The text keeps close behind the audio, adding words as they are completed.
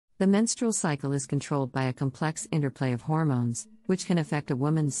The menstrual cycle is controlled by a complex interplay of hormones, which can affect a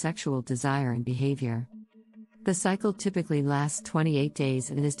woman's sexual desire and behavior. The cycle typically lasts 28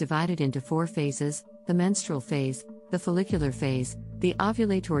 days and is divided into 4 phases: the menstrual phase, the follicular phase, the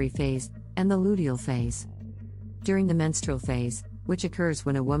ovulatory phase, and the luteal phase. During the menstrual phase, which occurs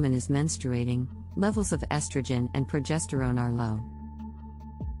when a woman is menstruating, levels of estrogen and progesterone are low.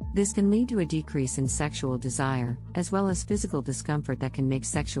 This can lead to a decrease in sexual desire, as well as physical discomfort that can make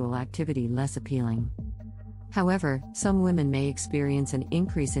sexual activity less appealing. However, some women may experience an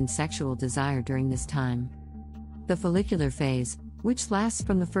increase in sexual desire during this time. The follicular phase, which lasts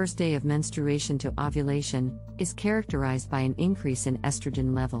from the first day of menstruation to ovulation, is characterized by an increase in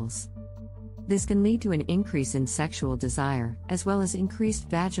estrogen levels. This can lead to an increase in sexual desire, as well as increased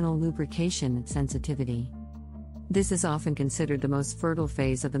vaginal lubrication and sensitivity. This is often considered the most fertile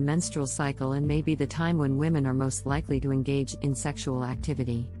phase of the menstrual cycle and may be the time when women are most likely to engage in sexual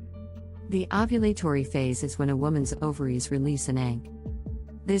activity. The ovulatory phase is when a woman's ovaries release an egg.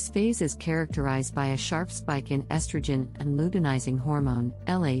 This phase is characterized by a sharp spike in estrogen and luteinizing hormone,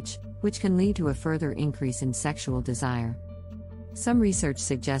 LH, which can lead to a further increase in sexual desire. Some research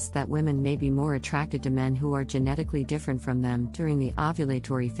suggests that women may be more attracted to men who are genetically different from them during the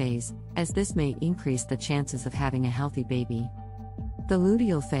ovulatory phase, as this may increase the chances of having a healthy baby. The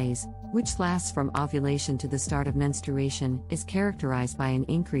luteal phase, which lasts from ovulation to the start of menstruation, is characterized by an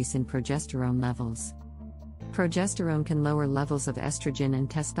increase in progesterone levels. Progesterone can lower levels of estrogen and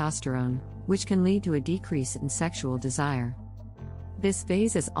testosterone, which can lead to a decrease in sexual desire. This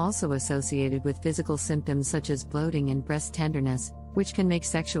phase is also associated with physical symptoms such as bloating and breast tenderness, which can make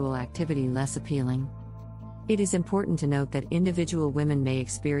sexual activity less appealing. It is important to note that individual women may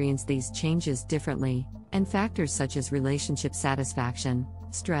experience these changes differently, and factors such as relationship satisfaction,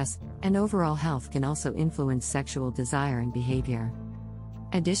 stress, and overall health can also influence sexual desire and behavior.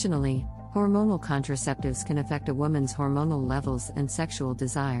 Additionally, hormonal contraceptives can affect a woman's hormonal levels and sexual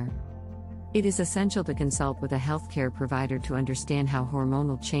desire. It is essential to consult with a healthcare provider to understand how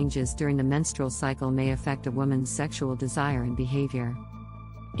hormonal changes during the menstrual cycle may affect a woman's sexual desire and behavior.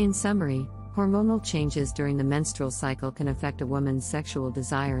 In summary, hormonal changes during the menstrual cycle can affect a woman's sexual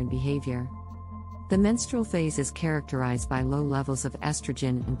desire and behavior. The menstrual phase is characterized by low levels of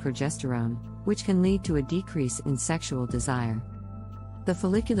estrogen and progesterone, which can lead to a decrease in sexual desire. The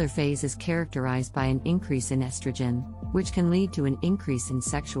follicular phase is characterized by an increase in estrogen, which can lead to an increase in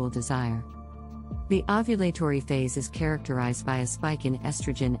sexual desire. The ovulatory phase is characterized by a spike in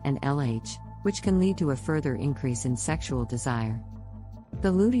estrogen and LH, which can lead to a further increase in sexual desire.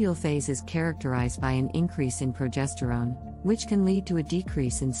 The luteal phase is characterized by an increase in progesterone, which can lead to a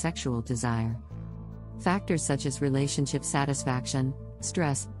decrease in sexual desire. Factors such as relationship satisfaction,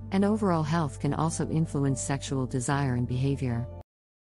 stress, and overall health can also influence sexual desire and behavior.